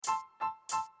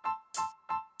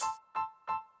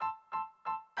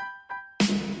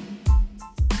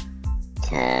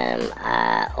time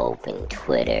I open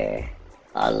Twitter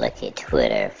or look at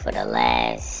Twitter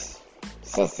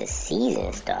since the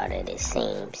season started, it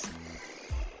seems,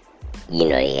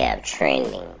 they have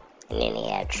trending, and then they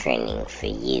have trending for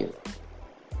you.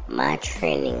 My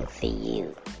trending for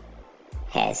you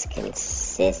has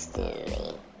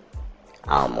consistently,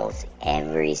 almost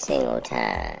every single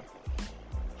time,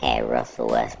 had Russell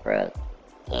Westbrook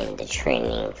in the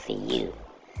trending for you.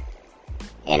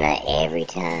 And every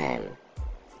time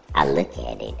I look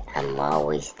at it, I'm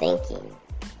always thinking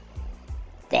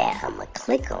that I'm going to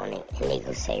click on it and they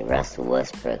going to say Russell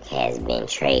Westbrook has been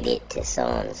traded to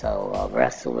so-and-so, or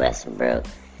Russell Westbrook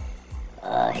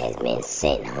has been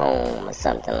sent home, or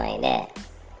something like that.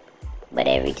 But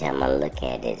every time I look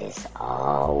at it, it's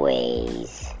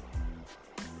always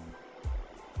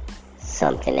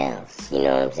something else. You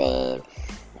know what I'm saying?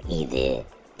 Either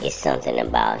it's something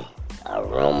about a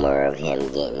rumor of him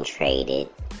getting traded,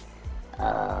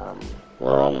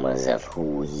 rumors of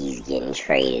who he's getting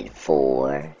traded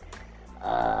for,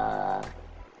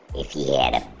 if he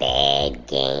had a bad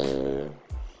game,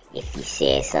 if he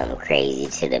said something crazy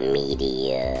to the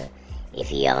media, if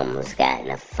he almost got in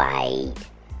a fight,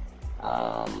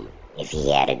 if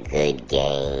he had a good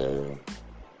game,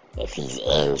 if he's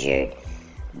injured.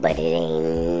 But it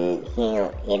ain't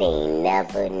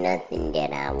never nothing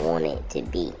that I want it to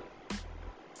be.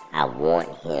 I want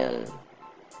him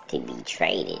to be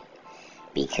traded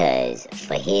because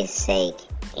for his sake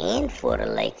and for the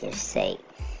Lakers' sake,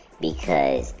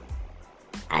 because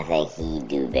I think he'd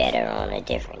do better on a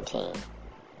different team.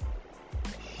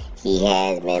 He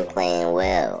has been playing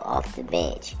well off the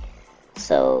bench,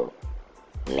 so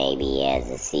maybe as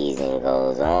the season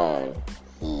goes on,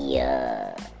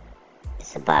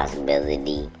 it's a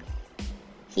possibility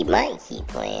he might keep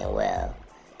playing well.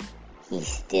 He's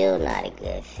still not a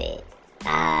good fit.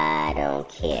 I don't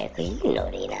care, because they're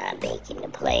not making the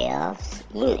playoffs.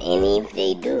 And if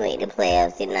they do make the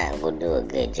playoffs, they're not going to do a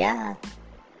good job.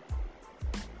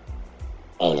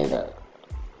 And look,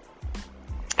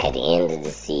 at the end of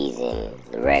the season,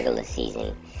 the regular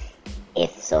season,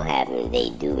 if so happens they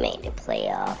do make the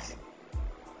playoffs,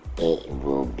 it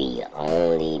will be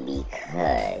only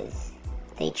because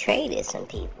they traded some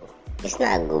people. It's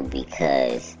not going to be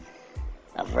because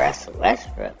of Russell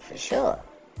Westbrook, for sure.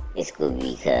 It's going to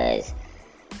be because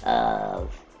of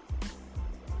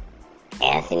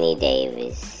Anthony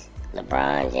Davis,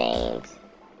 LeBron James,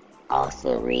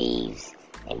 Austin Reeves,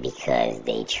 and because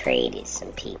they traded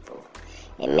some people.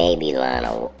 And maybe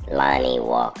Lonnie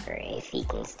Walker, if he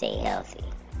can stay healthy.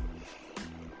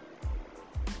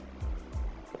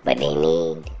 But they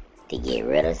need to get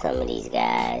rid of some of these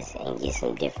guys and get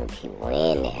some different people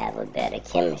in to have a better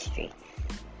chemistry.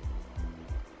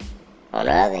 On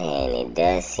the other hand, it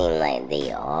does seem like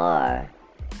they are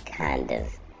kind of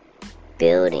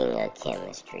building a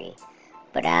chemistry.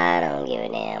 But I don't give a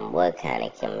damn what kind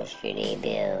of chemistry they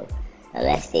build.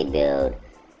 Unless they build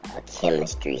a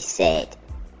chemistry set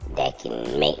that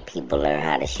can make people learn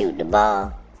how to shoot the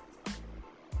ball,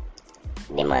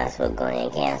 they might as well go ahead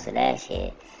and cancel that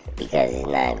shit. Because it's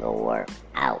not going to work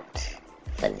out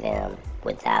for them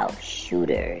without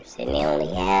shooters. And they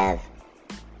only have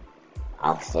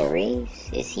Austin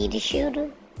Reeves. Is he the shooter?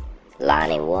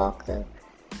 Lonnie Walker.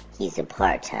 He's a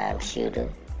part-time shooter.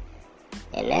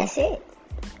 And that's it.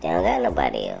 They don't got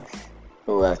nobody else.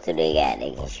 Who else do they got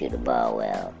that can shoot the ball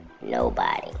well?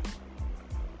 Nobody.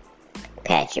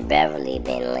 Patrick Beverly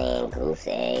been laying goose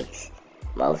eggs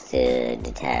most of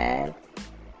the time.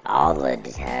 All of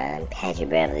the time. Patrick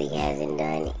Beverly hasn't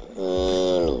done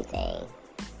anything.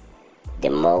 The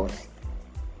most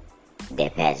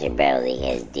that Patrick Beverly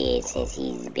has did since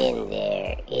he's been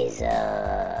there is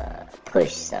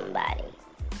push somebody.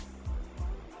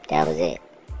 That was it.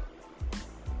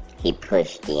 He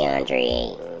pushed DeAndre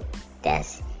Ayton.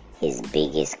 That's his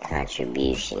biggest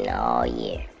contribution all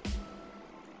year.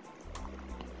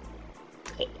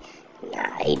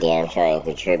 He damn sure ain't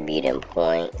contributing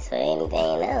points or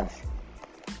anything else.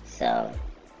 So,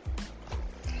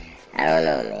 I don't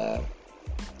know, man.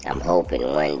 I'm hoping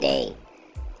one day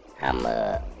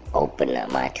I'ma open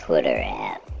up my Twitter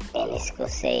app and it's gonna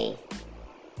say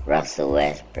Russell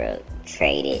Westbrook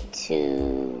traded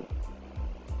to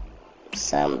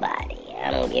somebody. I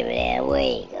don't give a damn where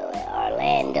you go.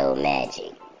 Orlando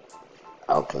Magic,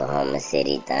 Oklahoma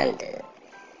City Thunder,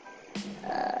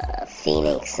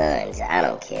 Phoenix Suns. I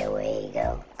don't care where you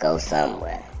go. Go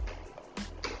somewhere.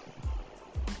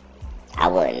 I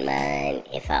wouldn't mind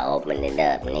if I opened it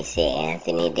up and they said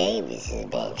Anthony Davis has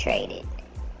been traded.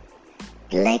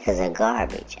 The Lakers are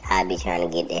garbage. I'd be trying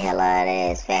to get the hell out of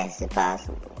there as fast as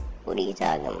possible. What are you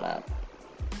talking about?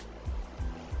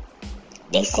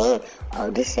 They said,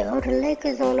 the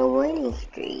Lakers on a winning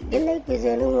streak. The Lakers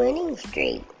on a winning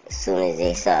streak. As soon as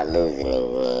they start losing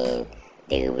again,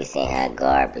 they will be saying how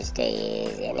garbage they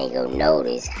is, and they go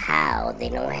notice how they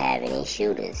don't have any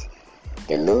shooters.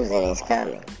 The losing is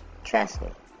coming. Trust me.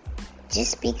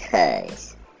 Just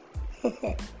because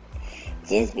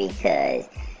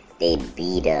they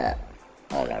beat up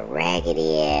on a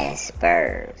raggedy ass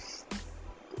Spurs.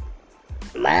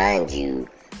 Mind you,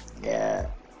 the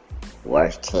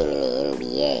worst team in the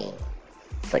NBA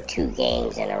for 2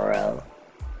 games in a row.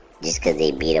 Just because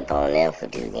they beat up on them for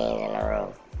 2 games in a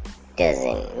row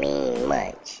doesn't mean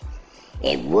much.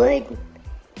 It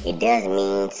does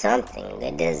mean something.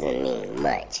 That doesn't mean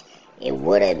much. It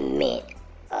would have meant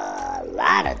a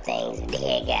lot of things if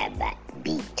they had got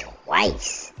beat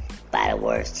twice by the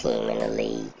worst team in the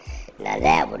league. Now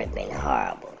that would have been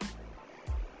horrible.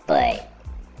 But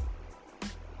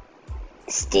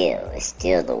it's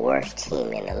still the worst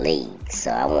team in the league.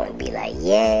 So I want to be like,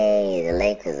 yay, the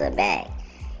Lakers are back.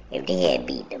 If they had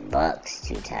beat the Bucks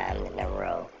 2 times in a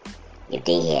row, if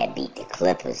they had beat the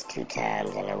Clippers 2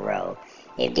 times in a row,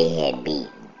 if they had beat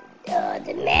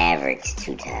the Mavericks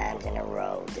 2 times in a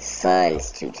row, the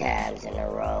Suns 2 times in a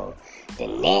row, the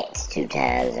Nets 2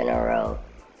 times in a row,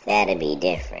 that'd be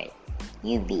different.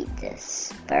 You beat the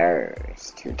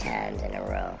Spurs 2 times in a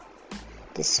row.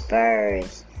 The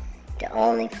Spurs, the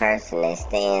only person that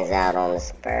stands out on the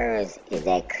Spurs is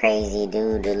that crazy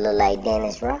dude that look like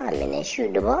Dennis Rodman and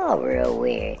shoot the ball real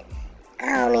weird.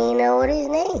 I don't even know what his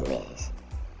name is.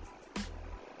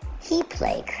 He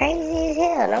play crazy as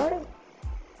hell, don't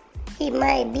he? He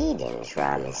might be Dennis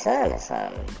Rodman's son or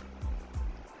something.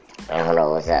 I don't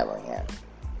know what's up with him.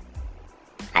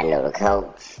 I know the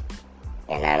coach,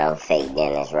 and I know fake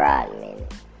Dennis Rodman,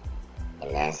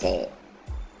 and that's it.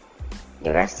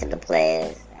 The rest of the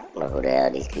players, I don't know who the hell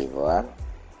these people are.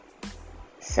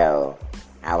 So,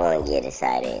 I want to get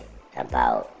excited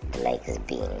about the Lakers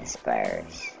beating the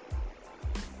Spurs.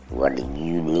 What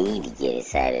you need to get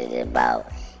excited about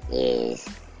is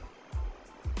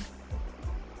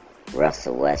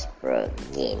Russell Westbrook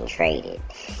getting traded.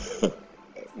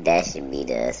 That should be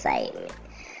the excitement.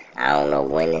 I don't know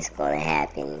when it's going to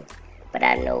happen, but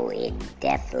I know it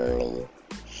definitely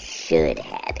should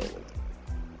happen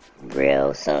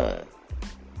real soon.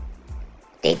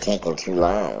 They taking too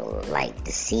long. Like,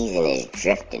 the season is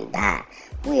drifting by.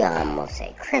 We almost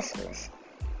at Christmas.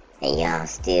 And y'all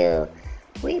still,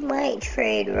 we might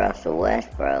trade Russell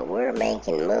Westbrook. We're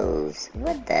making moves.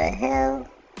 What the hell?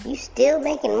 You still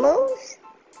making moves?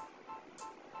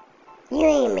 You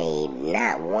ain't made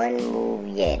not one move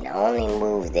yet. The only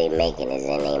moves they making is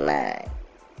in their mind.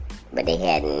 But they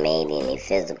hadn't made any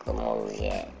physical moves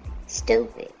yet.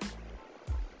 Stupid.